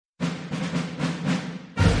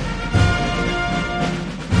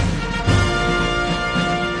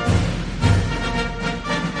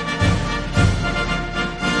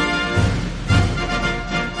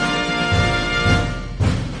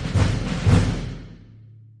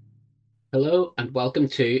Hello and welcome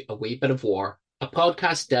to A Wee Bit of War, a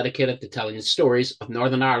podcast dedicated to telling the stories of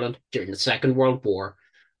Northern Ireland during the Second World War.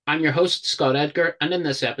 I'm your host, Scott Edgar, and in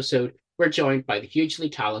this episode, we're joined by the hugely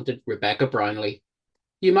talented Rebecca Brownlie.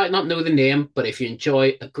 You might not know the name, but if you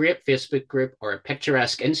enjoy a great Facebook group or a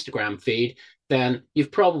picturesque Instagram feed, then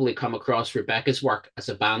you've probably come across Rebecca's work as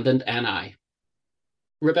Abandoned NI.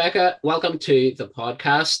 Rebecca, welcome to the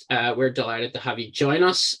podcast. We're delighted to have you join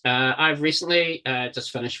us. I've recently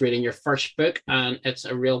just finished reading your first book, and it's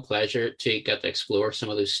a real pleasure to get to explore some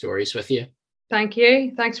of those stories with you. Thank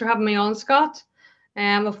you. Thanks for having me on, Scott.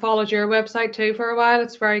 I've followed your website too for a while.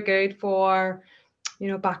 It's very good for,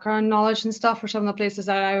 background knowledge and stuff for some of the places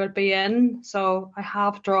that I would be in. So I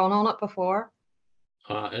have drawn on it before.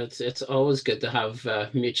 It's always good to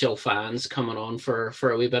have mutual fans coming on for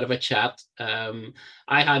a wee bit of a chat.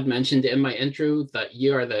 I had mentioned in my intro that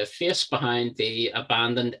you are the face behind the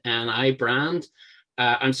Abandoned NI brand.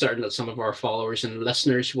 I'm certain that some of our followers and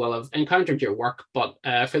listeners will have encountered your work, but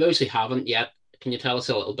for those who haven't yet, can you tell us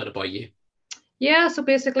a little bit about you? Yeah, so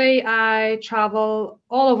basically I travel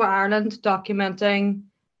all over Ireland documenting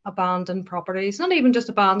abandoned properties, not even just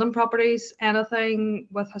abandoned properties, anything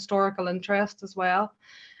with historical interest as well.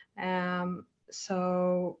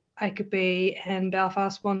 So I could be in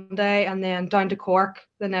Belfast one day and then down to Cork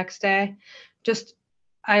the next day. Just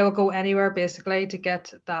I will go anywhere basically to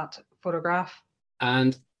get that photograph.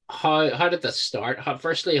 And how did this start?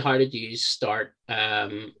 Firstly, how did you start? How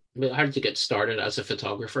did you get started as a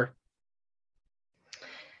photographer?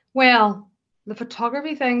 Well, the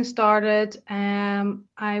photography thing started,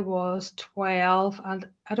 I was 12, and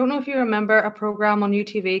I don't know if you remember a program on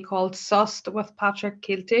UTV called Sussed with Patrick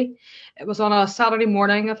Keelty. It was on a Saturday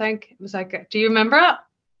morning, I think. It was like, do you remember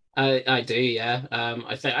it? I do, yeah.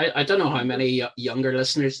 I think I don't know how many younger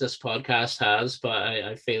listeners this podcast has, but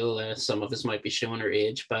I feel some of us might be showing our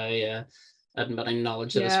age by admitting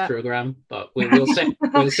knowledge of this Yeah. program. But we'll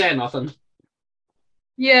say nothing.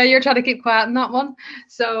 Yeah, you're trying to keep quiet in that one.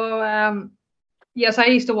 So, yes, I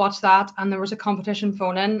used to watch that, and there was a competition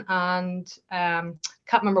phone in, and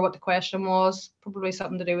can't remember what the question was. Probably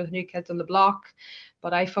something to do with New Kids on the Block.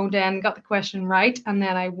 But I phoned in, got the question right, and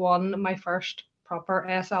then I won my first proper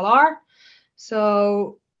SLR.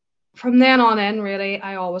 So from then on in, really,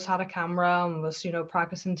 I always had a camera and was,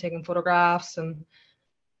 practicing taking photographs. And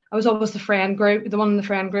I was always the one in the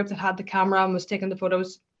friend group that had the camera and was taking the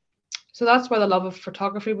photos. So that's where the love of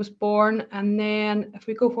photography was born. And then if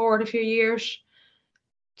we go forward a few years,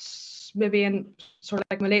 maybe in sort of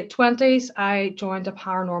like my late 20s, I joined a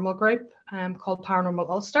paranormal group called Paranormal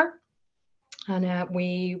Ulster. And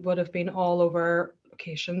we would have been all over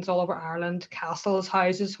locations, all over Ireland, castles,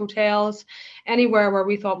 houses, hotels, anywhere where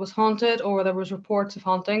we thought was haunted or there was reports of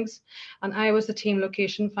hauntings. And I was the team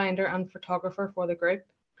location finder and photographer for the group.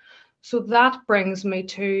 So that brings me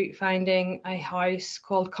to finding a house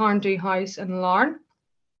called Carndoo House in Larne.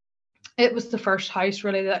 It was the first house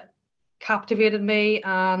really that captivated me,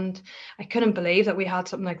 and I couldn't believe that we had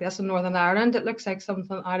something like this in Northern Ireland. It looks like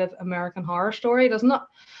something out of American Horror Story, doesn't it?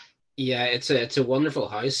 Yeah, it's a wonderful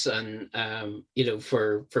house, and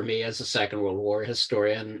for me as a Second World War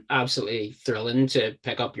historian, absolutely thrilling to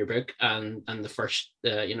pick up your book and the first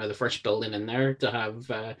the first building in there to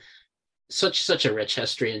have such a rich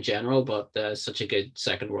history in general, but such a good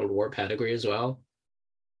Second World War pedigree as well.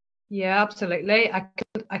 Yeah, absolutely.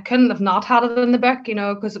 I couldn't have not had it in the book,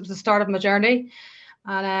 because it was the start of my journey.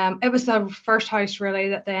 And it was the first house really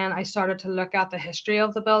that then I started to look at the history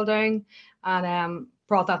of the building and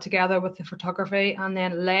brought that together with the photography and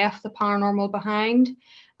then left the paranormal behind.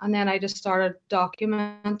 And then I just started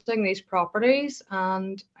documenting these properties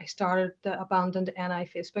and I started the Abandoned NI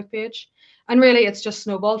Facebook page. And really it's just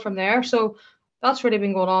snowballed from there. So that's really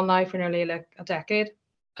been going on now for nearly like a decade.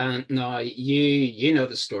 And now you know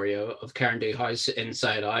the story of Carndoo House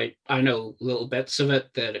inside out. I know little bits of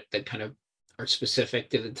it that kind of are specific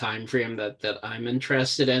to the time frame that I'm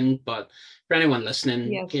interested in. But for anyone listening,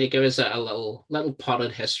 can Yes. you give us a little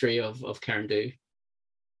potted history of Carndoo?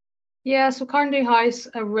 Yeah, so Carndoo House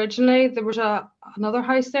originally there was another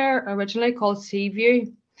house there originally called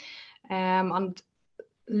Seaview, and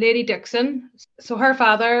Lady Dixon. So her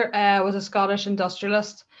father was a Scottish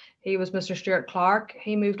industrialist. He was Mr. Stuart Clark.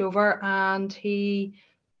 He moved over and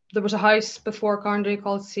there was a house before Carndoo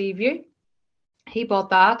called Seaview. He bought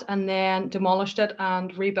that and then demolished it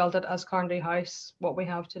and rebuilt it as Carndoo House, what we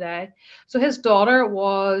have today. So his daughter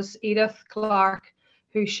was Edith Clark,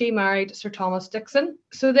 who she married Sir Thomas Dixon.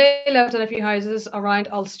 So they lived in a few houses around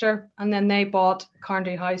Ulster, and then they bought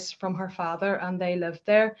Carndoo House from her father, and they lived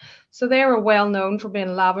there. So they were well known for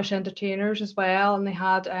being lavish entertainers as well, and they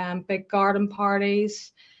had big garden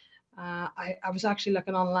parties. I was actually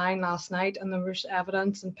looking online last night, and there was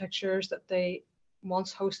evidence and pictures that they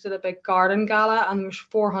once hosted a big garden gala, and there was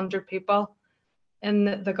 400 people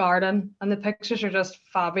in the garden, and the pictures are just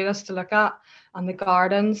fabulous to look at, and the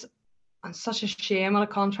gardens, and such a shame and a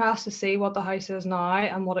contrast to see what the house is now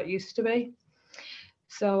and what it used to be.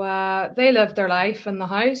 So they lived their life in the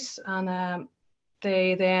house, and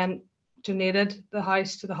they then donated the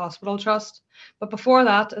house to the hospital trust. But before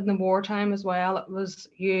that, in the wartime as well, it was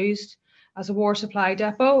used as a war supply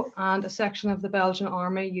depot, and a section of the Belgian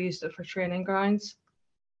army used it for training grounds.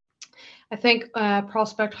 I think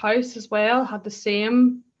Prospect House as well had the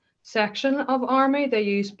same section of army. They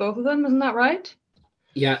used both of them, isn't that right?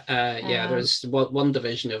 Yeah. There's one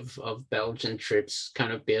division of Belgian troops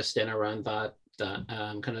kind of based in around that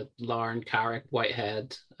kind of Larne, Carrick,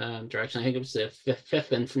 Whitehead direction. I think it was the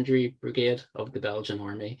 5th Infantry Brigade of the Belgian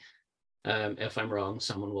Army. If I'm wrong,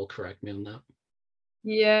 someone will correct me on that.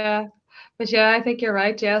 Yeah, but yeah, I think you're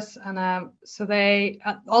right. Yes, and so they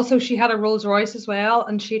also, she had a Rolls Royce as well,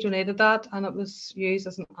 and she donated that, and it was used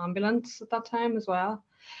as an ambulance at that time as well.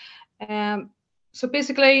 So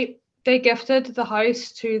basically, they gifted the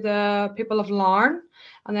house to the people of Larne,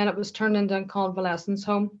 and then it was turned into a convalescence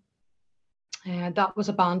home. That was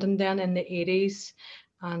abandoned then in the 80s,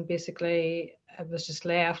 and basically it was just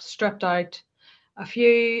left, stripped out. A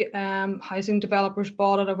few housing developers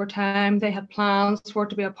bought it over time. They had plans for it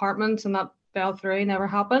to be apartments, and that fell through, never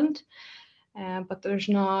happened. But there's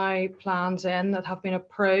now plans in that have been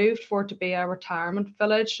approved for it to be a retirement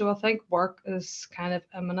village. So I think work is kind of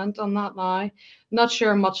imminent on that now. Not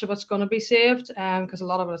sure much of it's going to be saved because a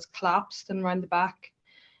lot of it has collapsed and around the back.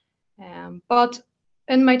 But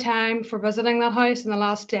in my time for visiting that house in the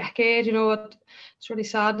last decade, it's really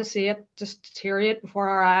sad to see it just deteriorate before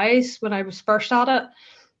our eyes. When I was first at it,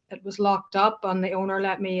 it was locked up, and the owner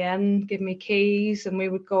let me in, give me keys, and we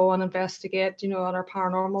would go and investigate, on our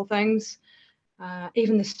paranormal things.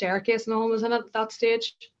 Even the staircase and all was in it at that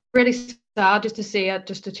stage. Really sad just to see it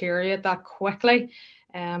just deteriorate that quickly.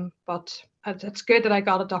 But it's good that I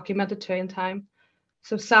got it documented too in time.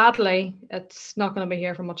 So sadly, it's not going to be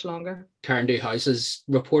here for much longer. Cairndhu House is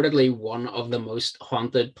reportedly one of the most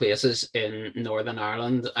haunted places in Northern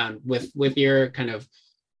Ireland. And with your kind of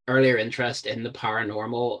earlier interest in the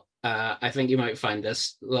paranormal, I think you might find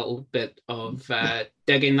this little bit of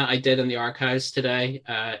digging that I did in the archives today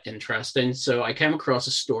interesting. So I came across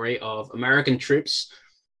a story of American troops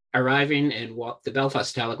arriving in what the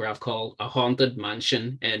Belfast Telegraph called a haunted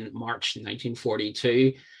mansion in March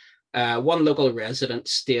 1942. One local resident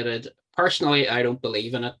stated, "Personally, I don't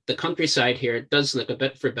believe in it. The countryside here does look a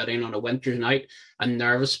bit forbidding on a winter's night, and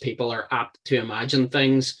nervous people are apt to imagine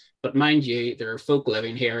things. But mind you, there are folk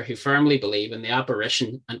living here who firmly believe in the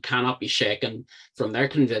apparition and cannot be shaken from their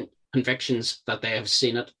convictions that they have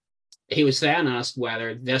seen it." He was then asked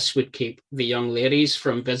whether this would keep the young ladies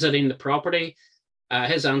from visiting the property.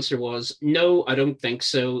 His answer was, "No, I don't think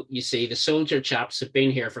so. You see, the soldier chaps have been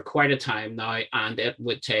here for quite a time now, and it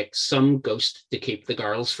would take some ghost to keep the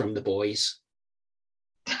girls from the boys."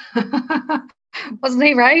 Wasn't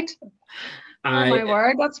he right? Oh my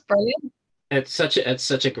word, that's brilliant. It's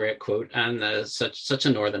such a great quote, and such a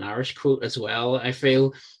Northern Irish quote as well, I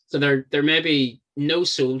feel. So there may be no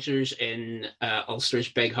soldiers in Ulster's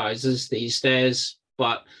big houses these days,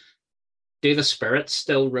 but do the spirits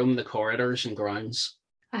still roam the corridors and grounds?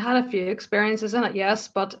 I had a few experiences in it, yes,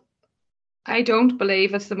 but I don't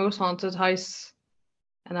believe it's the most haunted house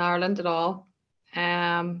in Ireland at all.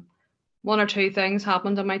 One or two things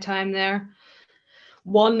happened in my time there.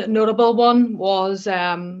 One notable one was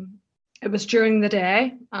it was during the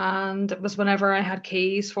day, and it was whenever I had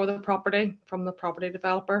keys for the property from the property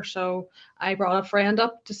developer. So I brought a friend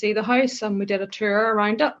up to see the house, and we did a tour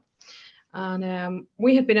around it. And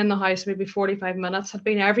we had been in the house maybe 45 minutes, had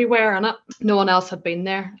been everywhere in it. No one else had been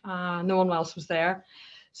there. No one else was there.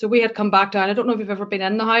 So we had come back down. I don't know if you've ever been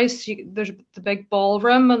in the house. There's the big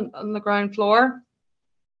ballroom on the ground floor.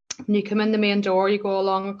 When you come in the main door, you go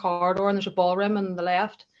along a corridor, and there's a ballroom on the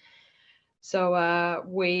left. So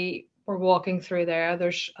we were walking through there.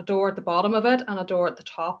 There's a door at the bottom of it and a door at the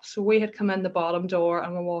top. So we had come in the bottom door,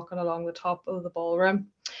 and we're walking along the top of the ballroom.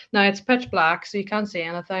 Now it's pitch black, so you can't see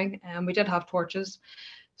anything. And we did have torches.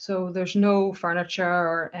 So there's no furniture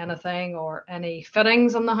or anything or any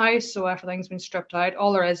fittings in the house. So everything's been stripped out.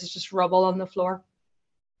 All there is just rubble on the floor.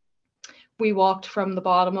 We walked from the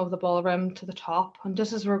bottom of the ballroom to the top, and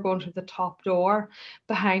just as we were going to the top door,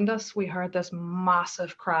 behind us we heard this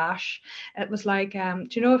massive crash. It was like, do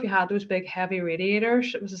you know if you had those big heavy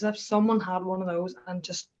radiators? It was as if someone had one of those and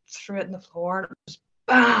just threw it in the floor, and it was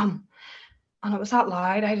BAM! And it was that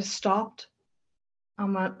loud, I just stopped.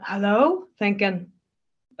 and went, hello, thinking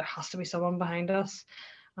there has to be someone behind us.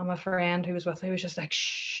 And my friend who was with me was just like,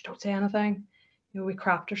 shh, don't say anything. We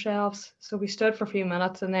crapped ourselves. So we stood for a few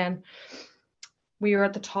minutes, and then we were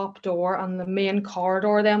at the top door, and the main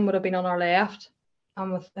corridor then would have been on our left.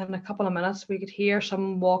 And within a couple of minutes, we could hear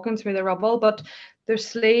someone walking through the rubble, but their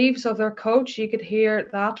sleeves of their coat, you could hear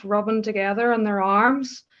that rubbing together in their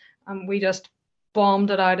arms. And we just bombed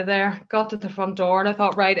it out of there, got to the front door, and I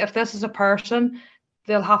thought, right, if this is a person,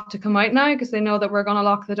 they'll have to come out now because they know that we're going to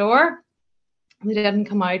lock the door. They didn't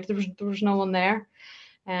come out. There was no one there.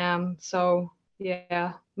 So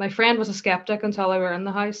yeah, my friend was a skeptic until they were in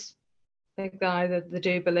the house. I think now that they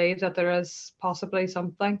do believe that there is possibly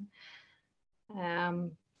something.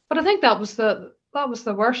 But I think that was the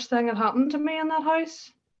worst thing that happened to me in that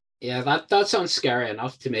house. Yeah, that sounds scary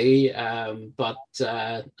enough to me. But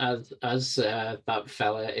as that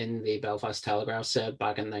fella in the Belfast Telegraph said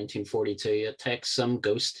back in 1942, it takes some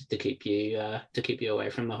ghost to keep you away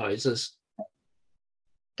from the houses.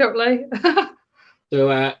 Totally.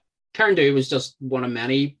 So Carndoo was just one of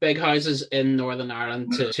many big houses in Northern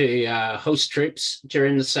Ireland to host troops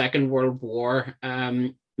during the Second World War.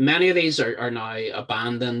 Many of these are now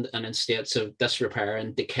abandoned and in states of disrepair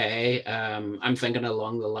and decay. I'm thinking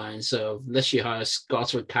along the lines of Lishie House,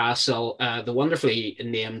 Gosford Castle, the wonderfully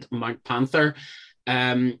named Mount Panther.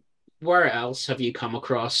 Where else have you come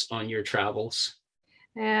across on your travels?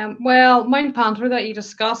 Well, Mount Panther that you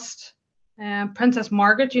discussed, Princess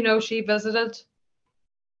Margaret, she visited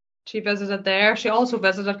there. She also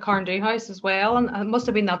visited Carndoo House as well, and it must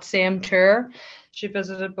have been that same tour. She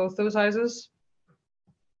visited both those houses.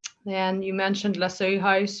 Then you mentioned Lishie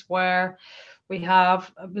House, where it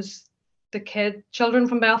was the children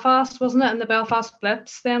from Belfast, wasn't it? And the Belfast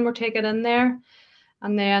Blitz then were taken in there.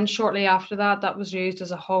 And then shortly after that was used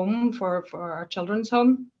as a home for our children's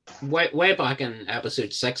home. Way back in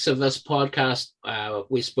episode 6 of this podcast,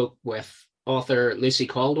 we spoke with author Lucy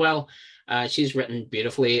Caldwell. She's written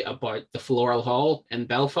beautifully about the Floral Hall in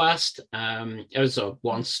Belfast. It was a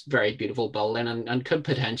once very beautiful building and could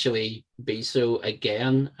potentially be so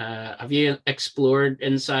again. Have you explored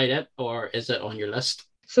inside it, or is it on your list?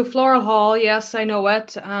 So Floral Hall, yes, I know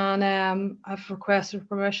it, and I've requested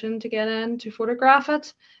permission to get in to photograph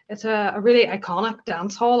it. It's a really iconic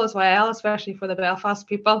dance hall as well, especially for the Belfast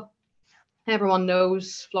people. Everyone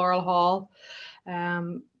knows Floral Hall.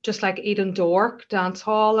 Just like Eden Dork Dance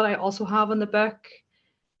Hall that I also have in the book,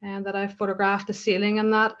 and that I photographed, the ceiling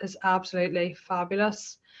and that is absolutely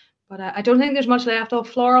fabulous. But I don't think there's much left of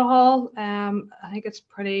Floral Hall. I think it's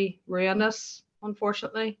pretty ruinous,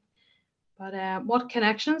 unfortunately. But what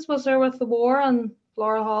connections was there with the war and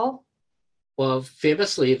Floral Hall? Well,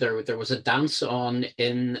 famously, there was a dance on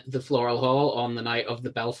in the Floral Hall on the night of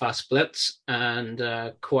the Belfast Blitz, and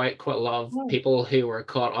quite a lot of people who were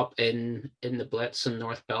caught up in the Blitz in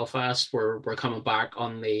North Belfast were coming back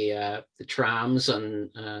on the trams and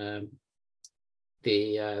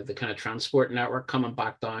the kind of transport network coming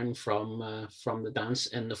back down from the dance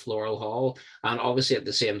in the Floral Hall. And obviously at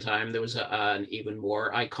the same time there was an even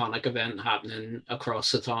more iconic event happening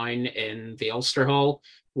across the town in the Ulster Hall,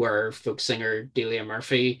 where folk singer Delia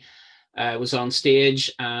Murphy was on stage,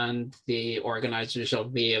 and the organisers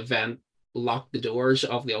of the event locked the doors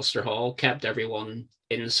of the Ulster Hall, kept everyone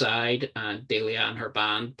inside, and Delia and her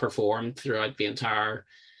band performed throughout the entire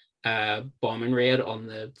bombing raid on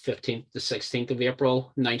the 15th to 16th of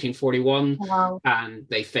April 1941. Wow. And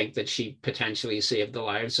they think that she potentially saved the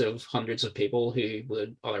lives of hundreds of people who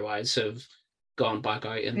would otherwise have gone back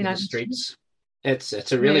out into the streets. It's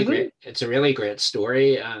a really great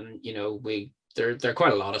story, and there are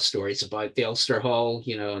quite a lot of stories about the Ulster Hall,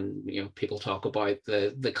 and people talk about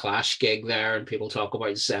the Clash gig there, and people talk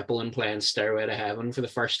about Zeppelin playing Stairway to Heaven for the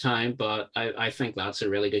first time. But I think that's a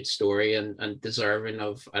really good story and deserving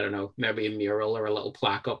of, I don't know, maybe a mural or a little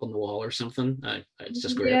plaque up on the wall or something. It's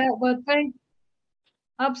just great. Yeah, it would be.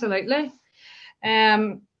 Absolutely.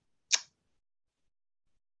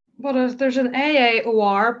 There's an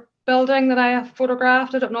AAOR building that I have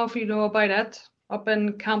photographed. I don't know if you know about it, up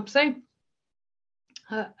in Campsie.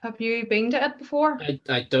 Have you been to it before?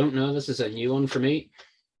 I don't know. This is a new one for me.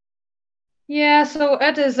 Yeah, so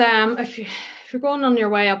it is. If you're going on your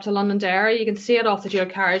way up to Londonderry, you can see it off the dual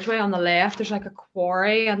carriageway on the left. There's like a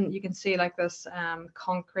quarry, and you can see like this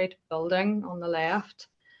concrete building on the left.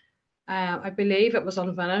 I believe it was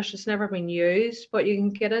unfinished. It's never been used, but you can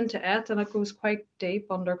get into it, and it goes quite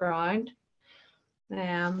deep underground.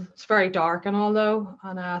 It's very dark and all though,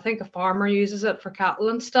 and I think a farmer uses it for cattle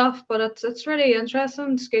and stuff, but it's really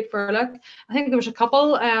interesting. It's good for a look. I think there was a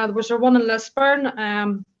couple. There was one in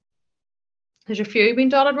Lisburn. There's a few being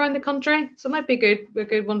dotted around the country, so it might be a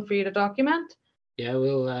good one for you to document. Yeah,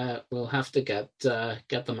 we'll have to get the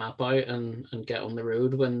map out and get on the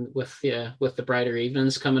road when with the brighter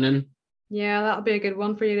evenings coming in. Yeah, that'll be a good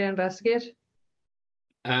one for you to investigate.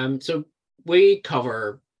 So we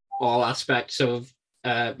cover all aspects of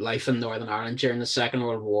life in Northern Ireland during the Second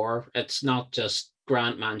World War. It's not just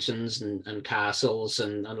grand mansions and castles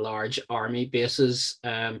and large army bases.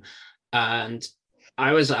 And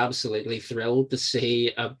I was absolutely thrilled to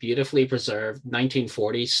see a beautifully preserved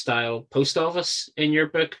 1940s style post office in your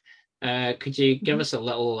book. Could you give us a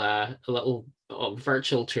little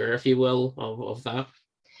virtual tour, if you will, of that?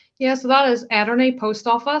 Yeah, so that is Eterny Post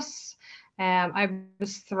Office. I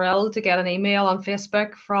was thrilled to get an email on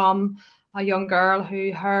Facebook from a young girl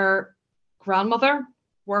who her grandmother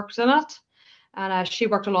worked in it. And she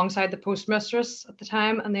worked alongside the postmistress at the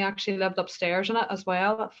time, and they actually lived upstairs in it as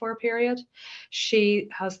well for a period. She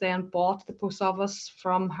has then bought the post office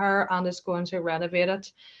from her and is going to renovate it.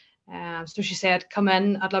 So she said, come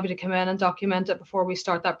in, I'd love you to come in and document it before we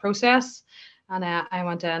start that process. And I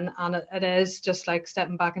went in, and it is just like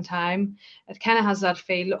stepping back in time. It kind of has that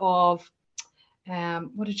feel of,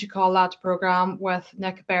 what did you call that program with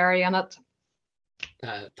Nick Berry in it?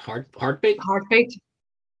 Heartbeat.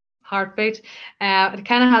 Heartbeat. It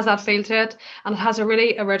kind of has that feel to it, and it has a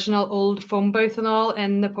really original old phone booth and all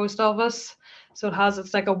in the post office. So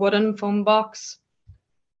it's like a wooden phone box,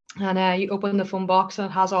 and you open the phone box and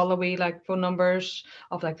it has all the wee like phone numbers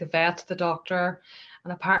of like the vet, the doctor,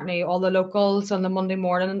 and apparently all the locals on the Monday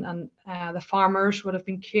morning, and the farmers would have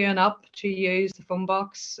been queuing up to use the phone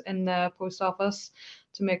box in the post office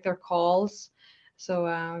to make their calls. So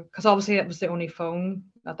because obviously it was the only phone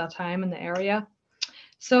at that time in the area.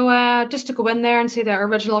 So just to go in there and see the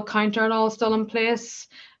original counter and all still in place,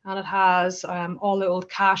 and it has all the old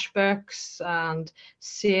cash books and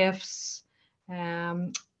safes,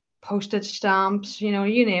 postage stamps, you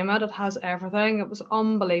name it, it has everything. It was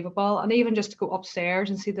unbelievable. And even just to go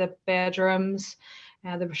upstairs and see the bedrooms,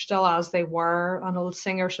 they were still as they were, an old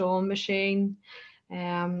Singer sewing machine.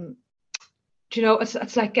 It's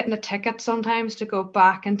like getting a ticket sometimes to go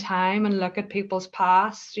back in time and look at people's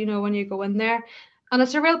past, when you go in there. And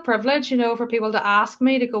it's a real privilege, for people to ask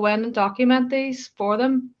me to go in and document these for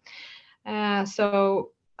them.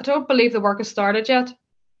 So I don't believe the work has started yet.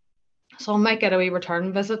 So I might get a wee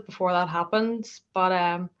return visit before that happens. But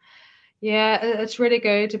yeah, it's really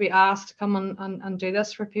good to be asked to come and do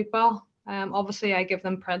this for people. Obviously, I give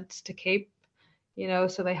them prints to keep,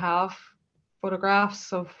 so they have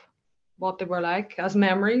photographs of what they were like as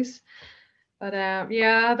memories. But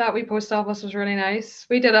yeah, that wee post office was really nice.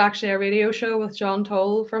 We did actually a radio show with John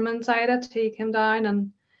Toll from inside it. He came down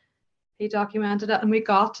and he documented it, and we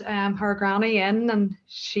got her granny in, and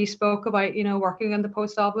she spoke about working in the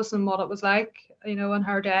post office and what it was like in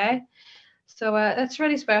her day. So it's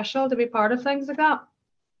really special to be part of things like that.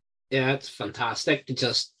 Yeah, it's fantastic to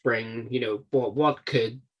just bring, what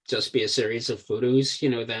could just be a series of photos,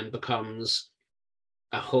 then becomes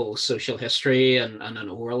a whole social history and an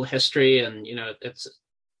oral history, and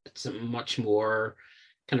it's a much more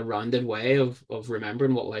kind of rounded way of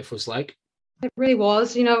remembering what life was like. It really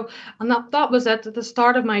was, and that was it. At the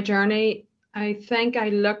start of my journey, I think I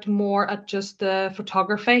looked more at just the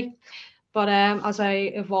photography, but as I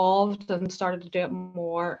evolved and started to do it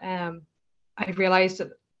more, I realized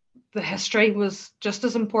that the history was just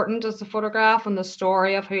as important as the photograph and the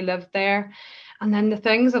story of who lived there. And then the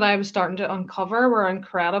things that I was starting to uncover were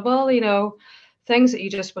incredible, things that you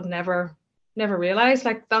just would never realize,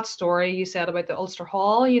 like that story you said about the Ulster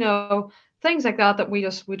Hall, things like that we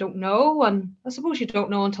don't know. And I suppose you don't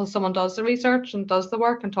know until someone does the research and does the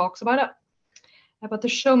work and talks about it. But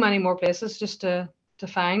there's so many more places just to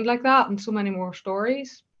find like that, and so many more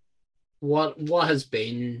stories. What has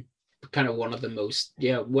been kind of one of the most,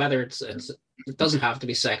 whether it doesn't have to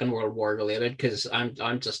be Second World War related, because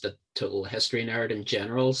I'm just a total history nerd in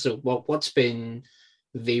general. So what's been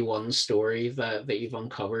the one story that you've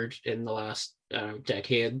uncovered in the last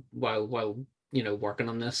decade while working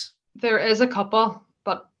on this? There is a couple,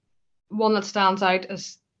 but one that stands out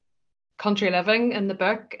is Country Living in the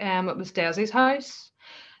book. It was Desi's house.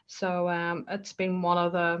 So it's been one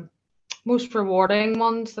of the most rewarding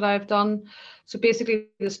ones that I've done. So basically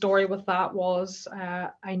the story with that was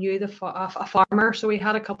I knew a farmer, so he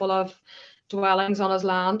had a couple of dwellings on his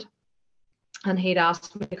land, and he'd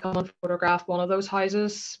asked me to come and photograph one of those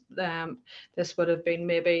houses. This would have been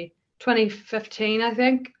maybe 2015, I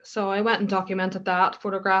think. So I went and documented that,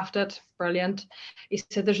 photographed it. Brilliant. He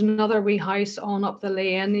said, there's another wee house on up the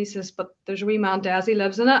lane. He says, but there's a wee man, Desi,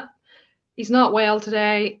 lives in it. he's not well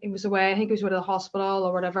today. He was away. I think he was away to the hospital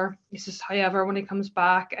or whatever. He says, however, when he comes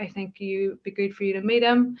back, I think it'd be good for you to meet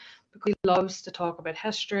him because he loves to talk about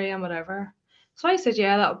history and whatever. So I said,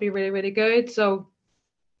 yeah, that would be really, really good. So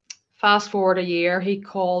fast forward a year, he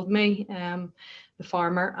called me, the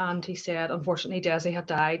farmer, and he said, unfortunately, Desi had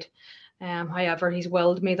died. However, he's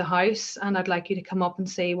willed me the house, and I'd like you to come up and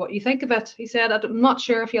see what you think of it. He said, I'm not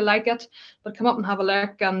sure if you like it, but come up and have a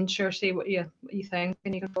look and sure see what you think,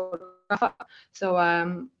 and you can photograph it. So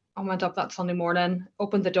I went up that Sunday morning,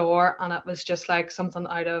 opened the door, and it was just like something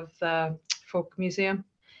out of the folk museum.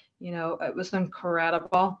 You know, it was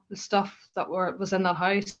incredible. The stuff that was in that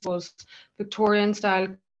house was Victorian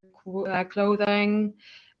style clothing.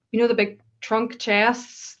 You know, the big trunk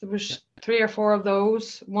chests. There was 3 or 4 of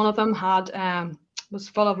those. One of them had was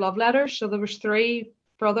full of love letters. So there was 3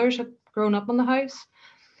 brothers had grown up in the house,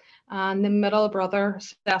 and the middle brother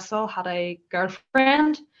Cecil had a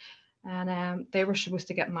girlfriend, and they were supposed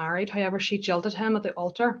to get married. However, she jilted him at the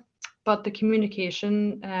altar. But the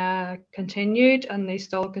communication continued, and they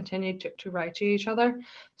still continued to write to each other.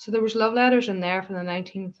 So there was love letters in there from the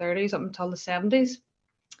 1930s up until the 70s.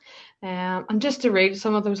 And just to read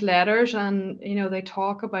some of those letters, and you know, they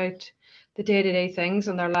talk about the day-to-day things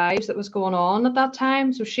in their lives that was going on at that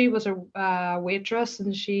time. So she was a waitress,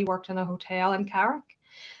 and she worked in a hotel in Carrick.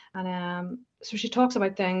 And so she talks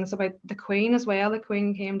about things about the Queen as well. The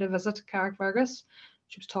Queen came to visit Carrickfergus.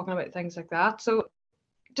 She was talking about things like that. So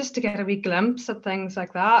just to get a wee glimpse at things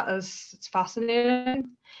like that it's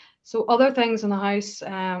fascinating. So other things in the house,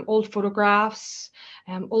 old photographs,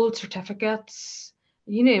 old certificates,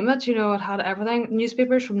 you name it, you know, it had everything.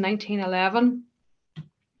 Newspapers from 1911.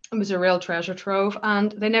 It was a real treasure trove,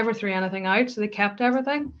 and they never threw anything out, so they kept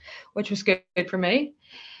everything, which was good for me.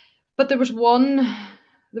 But there was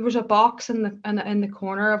a box in the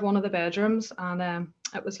corner of one of the bedrooms, and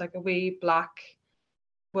it was like a wee black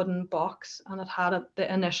wooden box, and it had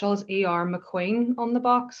the initials E.R. McQueen on the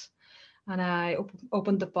box. And I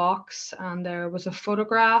opened the box, and there was a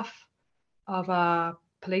photograph of a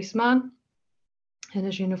policeman in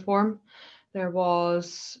his uniform. There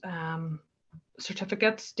was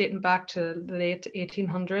certificates dating back to the late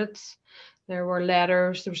 1800s. There were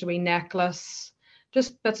letters. There was a wee necklace,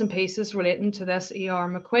 just bits and pieces relating to this E.R.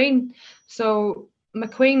 McQueen. So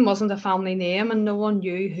McQueen wasn't a family name, and no one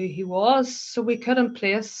knew who he was, so we couldn't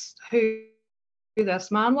place who this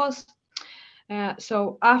man was.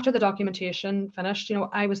 So after the documentation finished, you know,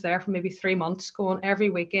 I was there for maybe 3 months, going every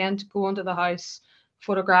weekend, going to the house,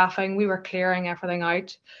 photographing. We were clearing everything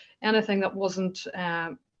out. Anything that wasn't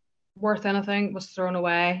worth anything was thrown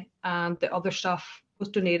away, and the other stuff was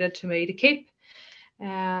donated to me to keep.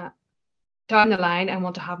 Down the line, I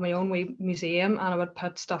want to have my own wee museum, and I would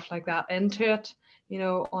put stuff like that into it, you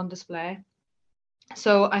know, on display.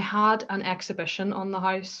 So I had an exhibition on the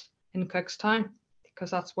house in Cookstown because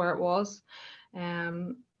that's where it was.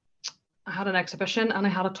 I had an exhibition, and I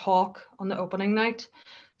had a talk on the opening night.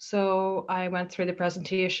 So I went through the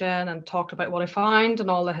presentation and talked about what I found and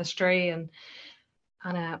all the history, and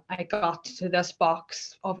I got to this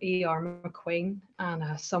box of E.R. McQueen,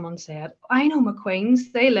 and someone said, I know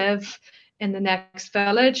McQueens, they live in the next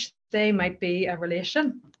village, they might be a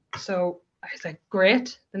relation. So I was like,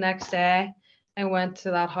 great. The next day I went to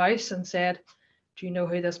that house and said, do you know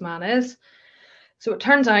who this man is? So it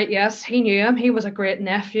turns out, yes, he knew him. He was a great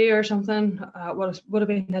nephew or something. Would have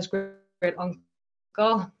been his great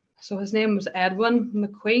uncle. So his name was Edwin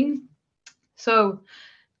McQueen. So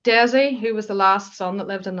Desi, who was the last son that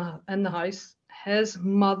lived in the house, his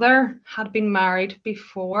mother had been married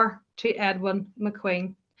before to Edwin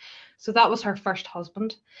McQueen. So that was her first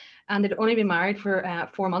husband, and they'd only been married for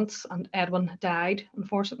 4 months, and Edwin died,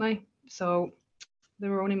 unfortunately. So they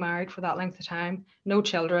were only married for that length of time, no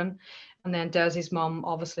children. And then Desi's mum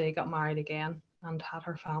obviously got married again and had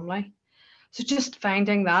her family. So just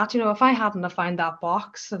finding that, you know, if I hadn't have found that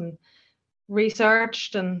box and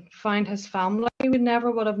researched and found his family, we never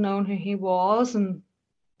would have known who he was, and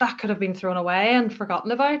that could have been thrown away and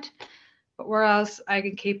forgotten about. But whereas I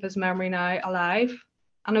can keep his memory now alive,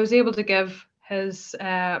 and I was able to give his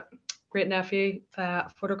great nephew a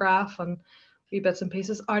photograph and a few bits and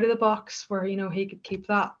pieces out of the box where, you know, he could keep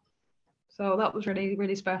that. So that was really,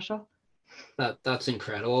 really special. That's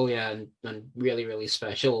incredible, yeah, and really, really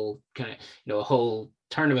special. Kind of, you know, a whole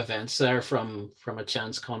turn of events there from a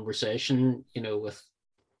chance conversation, you know, with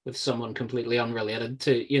someone completely unrelated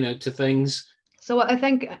to, you know, to things. So I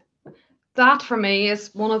think that for me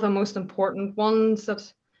is one of the most important ones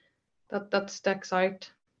that sticks out.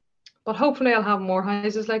 But hopefully I'll have more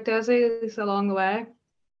houses like Desi's along the way.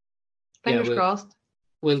 Fingers crossed.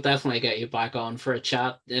 we'll definitely get you back on for a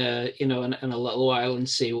chat, in a little while and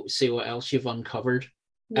see what else you've uncovered.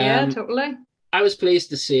 Yeah, Um, totally. I was pleased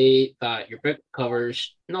to see that your book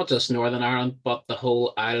covers not just Northern Ireland, but the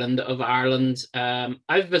whole island of Ireland.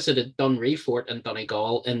 I've visited Dunree Fort and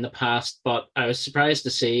Donegal in the past, but I was surprised to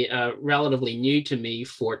see a relatively new to me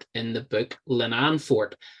fort in the book, Linan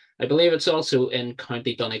Fort. I believe it's also in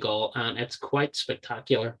County Donegal, and it's quite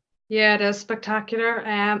spectacular. Yeah, it is spectacular.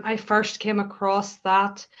 I first came across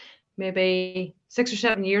that maybe 6 or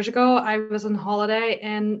 7 years ago. I was on holiday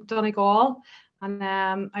in Donegal, and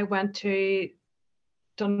I went to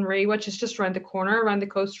Dunree, which is just around the corner, around the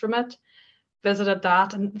coast from it. Visited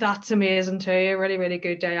that, and that's amazing too. A really, really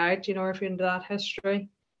good day out. You know, if you're into that history,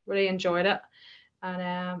 really enjoyed it.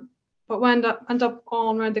 And but went up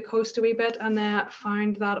on around the coast a wee bit, and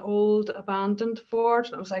found that old abandoned fort.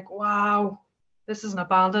 And I was like, wow, this is an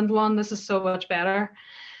abandoned one. This is so much better.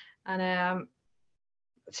 And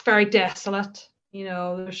it's very desolate. You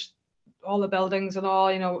know, there's all the buildings and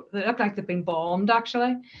all. You know, they look like they've been bombed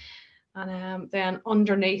actually. And then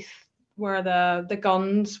underneath where the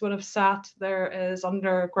guns would have sat, there is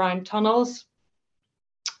underground tunnels.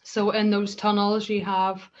 So in those tunnels, you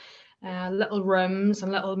have little rooms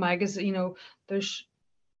and little magazine. You know, there's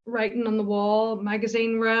writing on the wall,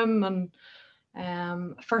 magazine room,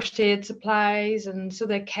 and first aid supplies, and so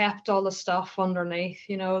they kept all the stuff underneath.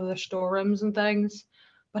 You know, the storerooms and things.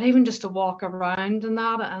 But even just to walk around and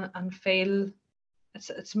that and feel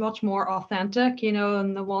it's much more authentic, you know,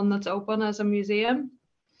 than the one that's open as a museum.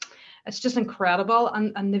 It's just incredible,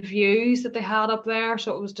 and the views that they had up there.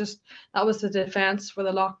 So it was just that was the defense for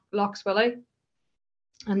the Lochs Willie,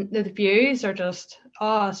 and the views are just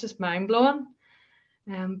it's just mind blowing.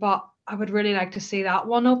 But I would really like to see that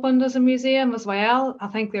one opened as a museum as well. I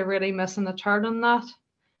think they're really missing the turn on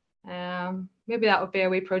that. Maybe that would be a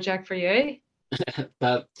wee project for you.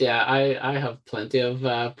 But yeah, I have plenty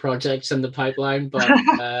of projects in the pipeline,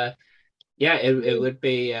 but yeah, it would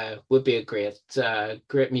be a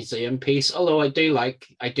great museum piece. Although I do like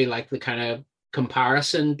the kind of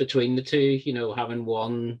comparison between the two. You know, having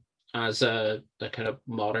one as a kind of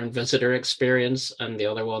modern visitor experience, and the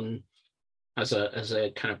other one as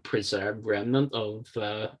a kind of preserved remnant of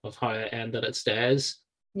how it ended its days.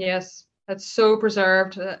 Yes, it's so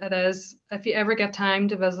preserved. It is. If you ever get time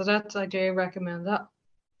to visit it, I do recommend it.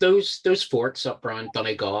 Those forts up around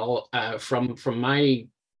Donegal, from my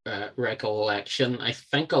recollection, I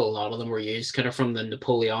think a lot of them were used kind of from the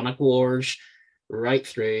Napoleonic Wars right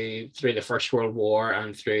through the First World War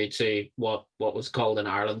and through to what was called in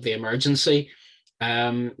Ireland the emergency.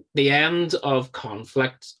 The end of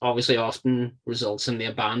conflict obviously often results in the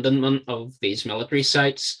abandonment of these military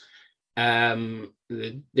sites. The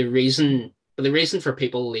reason for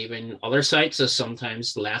people leaving other sites is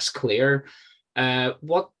sometimes less clear.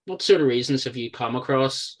 What sort of reasons have you come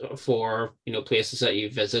across for places that you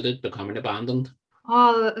visited becoming abandoned?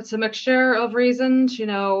 Oh, it's a mixture of reasons, you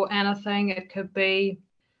know, anything. It could be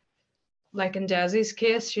like in Desi's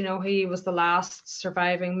case, you know, he was the last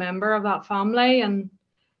surviving member of that family, and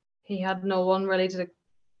he had no one really to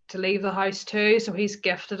leave the house to, so he's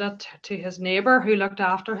gifted it to his neighbor who looked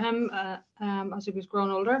after him as he was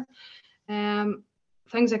growing older. Um,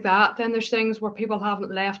 Things like that. Then there's things where people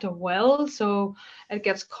haven't left a will, so it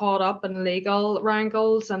gets caught up in legal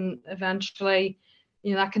wrangles, and eventually,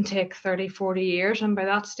 you know, that can take 30, 40 years. And by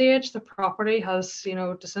that stage, the property has, you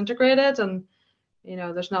know, disintegrated, and, you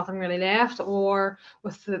know, there's nothing really left. Or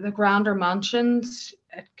with the grander mansions,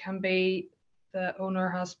 it can be the owner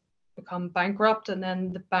has become bankrupt, and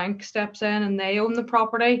then the bank steps in and they own the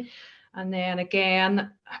property. And then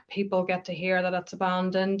again, people get to hear that it's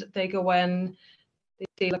abandoned. They go in, they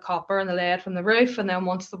steal the copper and the lead from the roof, and then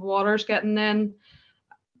once the water's getting in,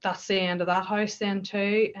 that's the end of that house then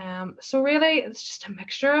too. So really, it's just a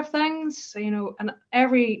mixture of things, you know. And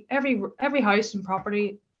every house and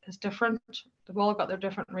property is different. They've all got their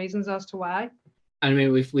different reasons as to why. I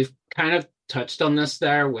mean, we've kind of touched on this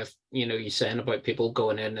there with, you saying about people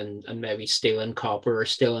going in and maybe stealing copper or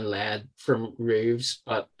stealing lead from roofs,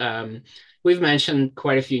 but we've mentioned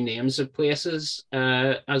quite a few names of places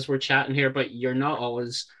as we're chatting here, but you're not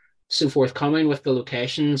always so forthcoming with the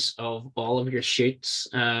locations of all of your shoots.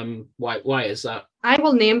 Why is that? I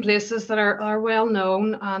will name places that are well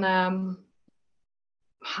known and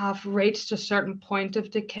have reached a certain point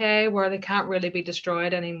of decay where they can't really be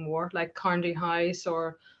destroyed anymore, like Carndy House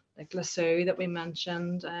or like Lasoo that we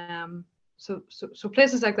mentioned. So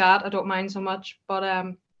places like that I don't mind so much, but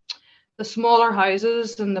the smaller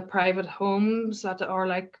houses and the private homes that are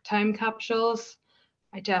like time capsules,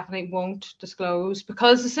 I definitely won't disclose,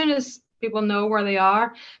 because as soon as people know where they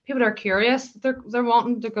are. People are curious. They're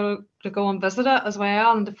wanting to go and visit it as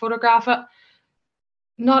well and to photograph it.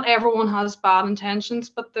 Not everyone has bad intentions,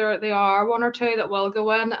 but they are one or two that will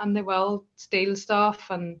go in and they will steal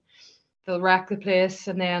stuff and they'll wreck the place.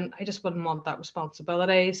 And then I just wouldn't want that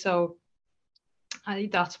responsibility. So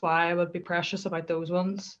that's why I would be precious about those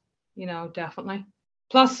ones, definitely.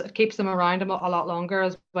 Plus, it keeps them around a lot longer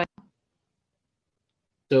as well.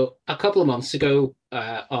 So a couple of months ago,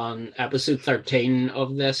 on episode 13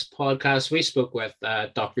 of this podcast, we spoke with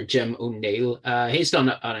Dr. Jim O'Neill. He's done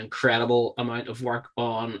an incredible amount of work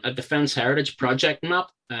on a Defence Heritage Project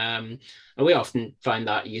map. And we often find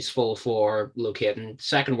that useful for locating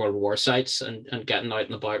Second World War sites and getting out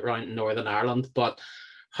and about around Northern Ireland. But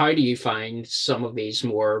how do you find some of these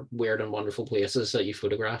more weird and wonderful places that you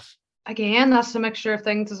photograph? Again, that's a mixture of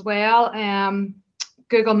things as well.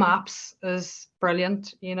 Google Maps is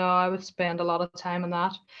brilliant. I would spend a lot of time on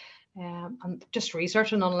that, and just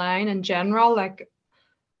researching online in general, like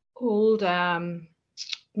old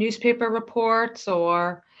newspaper reports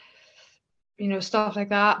or stuff like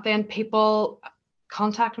that. Then people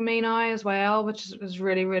contact me now as well, which is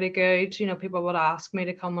really, really good. People would ask me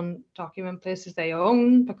to come and document places they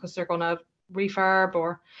own because they're going to refurb,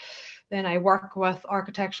 or then I work with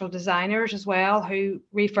architectural designers as well who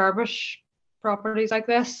refurbish properties like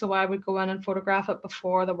this. So I would go in and photograph it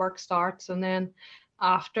before the work starts and then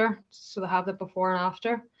after, so they have the before and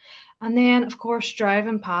after. And then of course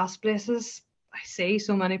driving past places, I see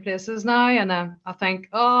so many places now, and I think,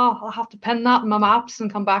 I'll have to pin that in my maps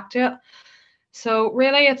and come back to it. So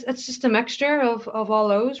really it's just a mixture of all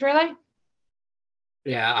those, really.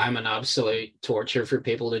 Yeah, I'm an absolute torture for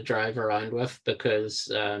people to drive around with because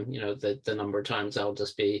the number of times I'll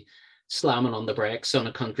just be slamming on the brakes on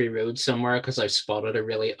a country road somewhere because I've spotted a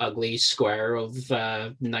really ugly square of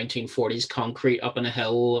 1940s concrete up on a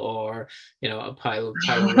hill, or a pile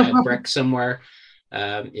of red brick somewhere.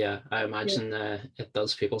 I imagine it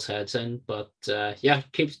does people's heads in, but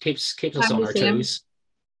keeps us on our toes.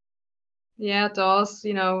 Yeah, it does.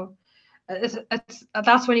 It's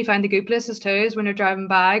that's when you find the good places too, is when you're driving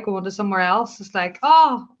by going to somewhere else. It's like,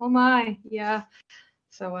 oh my, yeah.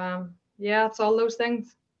 So it's all those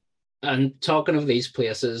things. And talking of these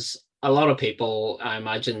places, a lot of people, I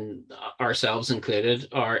imagine ourselves included,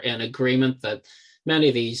 are in agreement that many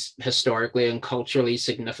of these historically and culturally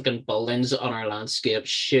significant buildings on our landscape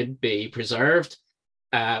should be preserved.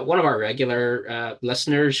 One of our regular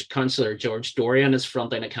listeners, Councillor George Dorian, is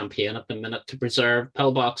fronting a campaign at the minute to preserve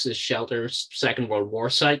pillboxes, shelters, Second World War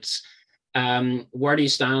sites. Where do you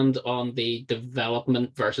stand on the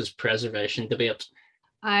development versus preservation debate?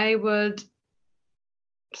 I would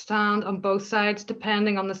stand on both sides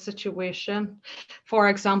depending on the situation. For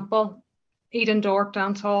example, Eden Dork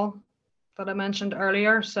Dance Hall that I mentioned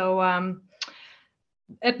earlier. So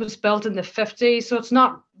it was built in the 50s, so it's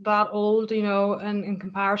not that old, in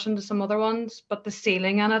comparison to some other ones, but the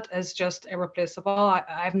ceiling in it is just irreplaceable.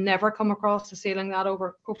 I've never come across a ceiling that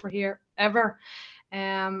over here ever.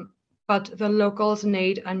 But the locals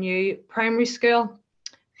need a new primary school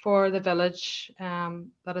for the village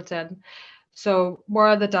that it's in. So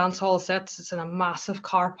where the dance hall sits, it's in a massive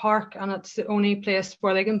car park, and it's the only place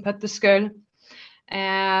where they can put the school.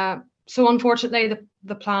 So unfortunately,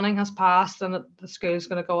 the planning has passed, and the school is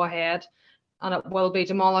going to go ahead, and it will be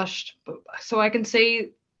demolished. So I can see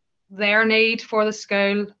their need for the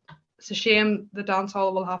school. It's a shame the dance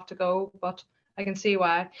hall will have to go, but I can see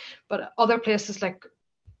why. But other places like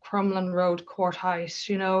Crumlin Road Courthouse,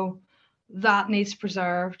 that needs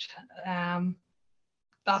preserved.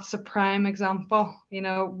 That's a prime example.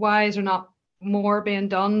 Why is there not more being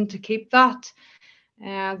done to keep that?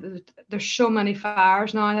 There's so many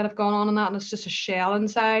fires now that have gone on in that, and it's just a shell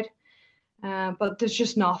inside. But there's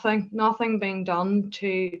just nothing being done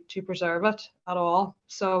to preserve it at all.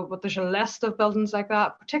 But there's a list of buildings like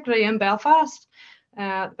that, particularly in Belfast.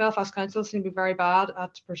 The Belfast Council seem to be very bad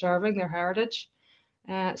at preserving their heritage.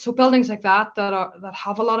 So buildings like that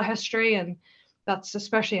have a lot of history, and that's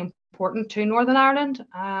especially important to Northern Ireland,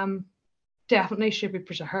 definitely should be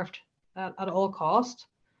preserved at all cost.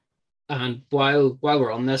 And while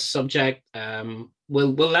we're on this subject,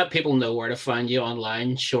 we'll let people know where to find you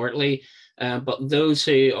online shortly. But those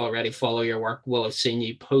who already follow your work will have seen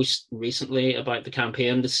you post recently about the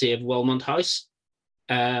campaign to save Wilmot House.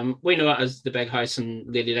 We know it as the big house in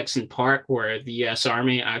Lady Dixon Park, where the US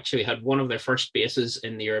Army actually had one of their first bases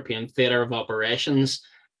in the European Theatre of Operations.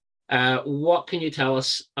 What can you tell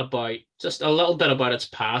us about just a little bit about its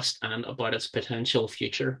past and about its potential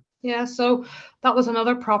future? Yeah, so that was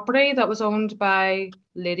another property that was owned by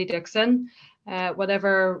Lady Dixon.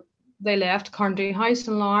 Whatever they left Carndoo House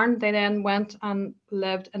in Larne. They then went and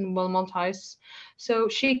lived in Wilmot House. So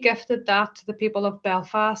she gifted that to the people of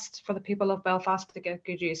Belfast, for the people of Belfast to get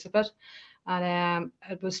good use of it. And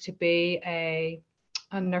it was to be a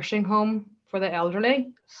nursing home for the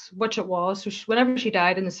elderly, which it was. So whenever she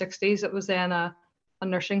died in the 60s, it was then a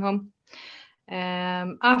nursing home.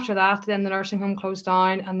 After that, then the nursing home closed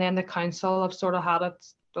down, and then the council have sort of had it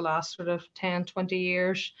the last sort of 10, 20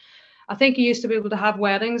 years. I think you used to be able to have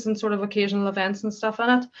weddings and sort of occasional events and stuff in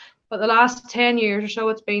it. But the last 10 years or so,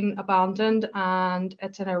 it's been abandoned and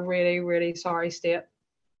it's in a really, really sorry state.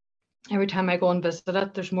 Every time I go and visit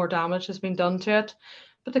it, there's more damage has been done to it.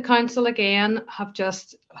 But the council, again, have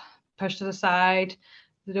just pushed it aside.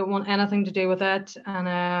 They don't want anything to do with it.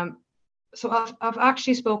 And so I've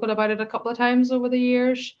actually spoken about it a couple of times over the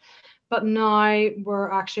years. But now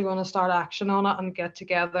we're actually going to start action on it and get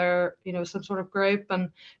together, some sort of group and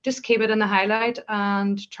just keep it in the highlight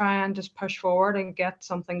and try and just push forward and get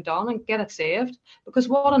something done and get it saved. Because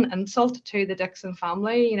what an insult to the Dixon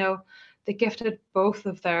family. They gifted both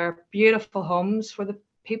of their beautiful homes for the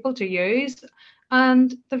people to use,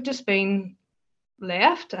 and they've just been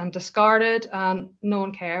left and discarded and no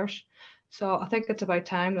one cares. So I think it's about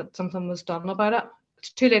time that something was done about it.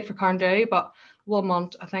 It's too late for Carndoo, but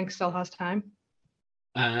Wilmot, I think, still has time.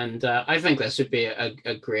 And I think this would be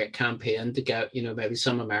a great campaign to get, maybe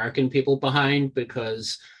some American people behind,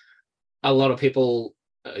 because a lot of people,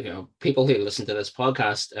 people who listen to this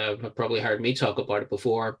podcast have probably heard me talk about it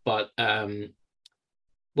before, but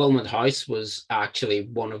Wilmot House was actually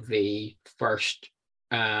one of the first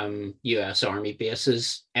US Army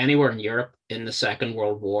bases anywhere in Europe in the Second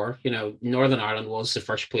World War. Northern Ireland was the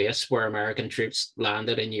first place where American troops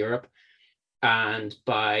landed in Europe. And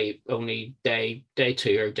by only day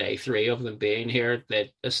 2 or day 3 of them being here,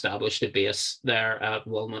 they established a base there at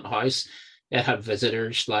Wilmot House. It had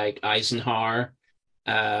visitors like Eisenhower.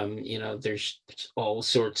 There's all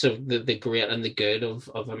sorts of the great and the good of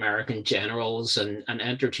American generals and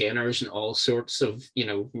entertainers and all sorts of,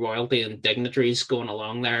 royalty and dignitaries going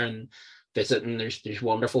along there and visiting. There's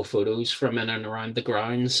wonderful photos from in and around the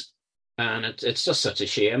grounds. And it's just such a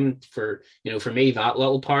shame for me, that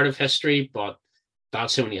little part of history, but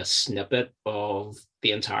that's only a snippet of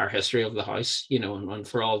the entire history of the house, and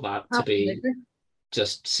for all that to be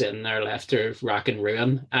just sitting there left to rack and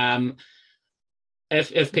ruin.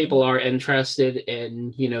 If people are interested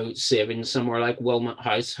in, saving somewhere like Wilmot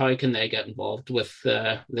House, how can they get involved with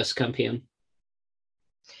this campaign?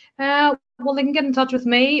 Well, they can get in touch with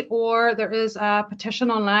me, or there is a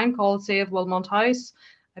petition online called Save Wilmot House.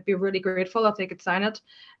 I'd be really grateful if they could sign it.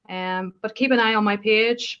 But keep an eye on my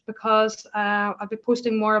page, because I'll be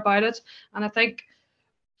posting more about it. And I think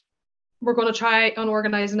we're going to try and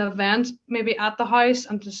organise an event maybe at the house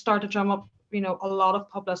and to start to drum up, a lot of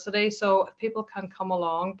publicity so people can come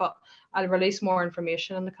along. But I'll release more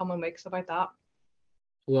information in the coming weeks about that.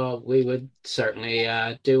 Well, we would certainly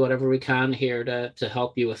do whatever we can here to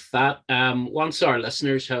help you with that. Once our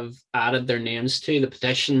listeners have added their names to the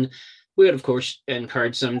petition, we would, of course,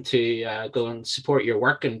 encourage them to go and support your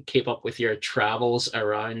work and keep up with your travels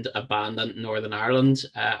around abandoned Northern Ireland.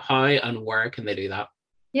 How and where can they do that?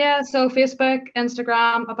 Yeah, so Facebook,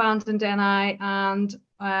 Instagram, Abandoned NI, and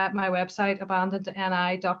my website,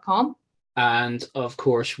 abandonedni.com. And of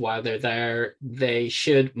course, while they're there, they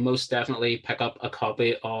should most definitely pick up a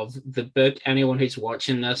copy of the book. Anyone who's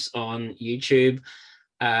watching this on YouTube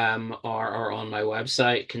or on my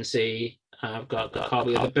website can see I've got a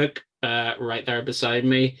copy of the book right there beside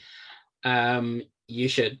me. You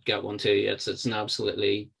should get one too. It's an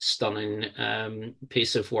absolutely stunning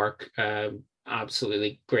piece of work.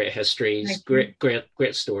 Absolutely great histories,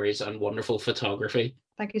 great stories, and wonderful photography.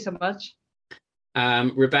 Thank you so much.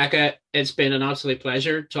 Rebecca, it's been an absolute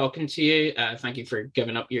pleasure talking to you. Thank you for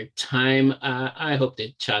giving up your time. I hope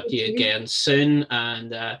to chat to you again soon,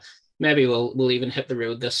 and maybe we'll even hit the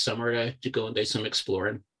road this summer to go and do some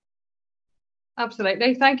exploring.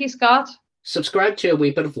 Absolutely. Thank you, Scott. Subscribe to A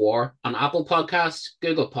Wee Bit of War on Apple Podcasts,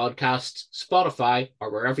 Google Podcasts, Spotify, or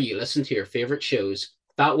wherever you listen to your favorite shows.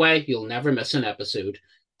 That way, you'll never miss an episode.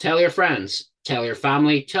 Tell your friends, tell your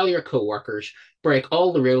family, tell your co-workers, break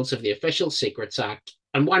all the rules of the Official Secrets Act,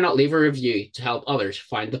 and why not leave a review to help others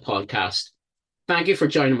find the podcast? Thank you for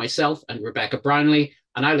joining myself and Rebecca Brownlie,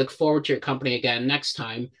 and I look forward to your company again next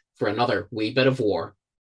time for another Wee Bit of War.